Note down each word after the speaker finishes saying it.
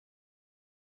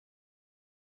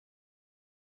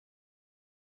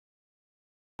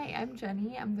Hi, I'm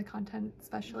Jenny. I'm the content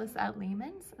specialist at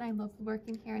Lehman's, and I love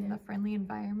working here in the friendly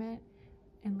environment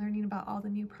and learning about all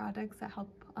the new products that help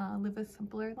live a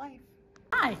simpler life.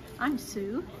 Hi, I'm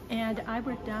Sue, and I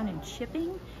work down in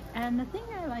shipping. And the thing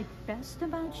I like best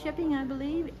about shipping, I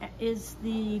believe, is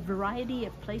the variety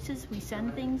of places we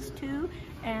send things to,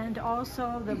 and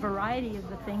also the variety of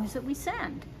the things that we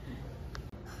send.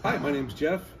 Hi, my name's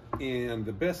Jeff, and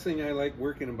the best thing I like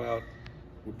working about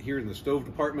here in the stove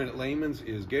department at Lehman's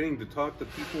is getting to talk to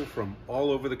people from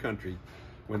all over the country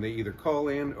when they either call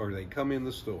in or they come in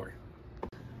the store.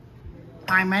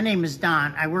 Hi, my name is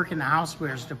Don. I work in the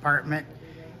housewares department.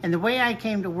 And the way I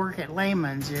came to work at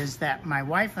Lehman's is that my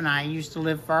wife and I used to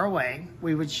live far away.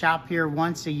 We would shop here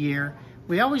once a year.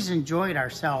 We always enjoyed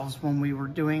ourselves when we were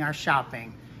doing our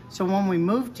shopping. So when we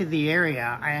moved to the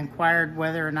area, I inquired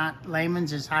whether or not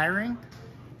Lehman's is hiring.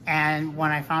 And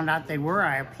when I found out they were,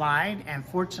 I applied, and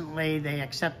fortunately they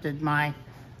accepted my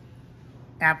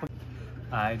application.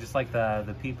 I just like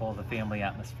the people, the family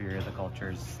atmosphere, the culture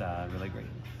is really great.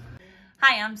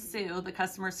 Hi, I'm Sue, the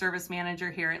customer service manager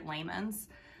here at Lehman's.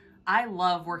 I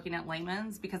love working at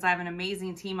Lehman's because I have an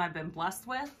amazing team I've been blessed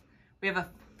with. We have a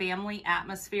family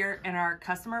atmosphere and our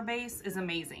customer base is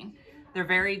amazing. They're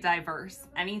very diverse.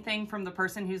 Anything from the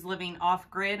person who's living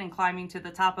off-grid and climbing to the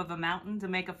top of a mountain to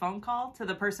make a phone call to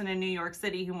the person in New York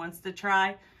City who wants to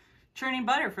try churning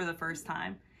butter for the first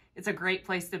time. It's a great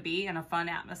place to be and a fun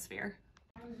atmosphere.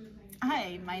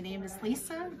 Hi, my name is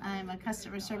Lisa. I'm a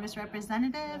customer service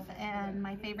representative, and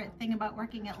my favorite thing about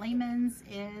working at Lehman's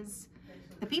is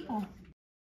the people.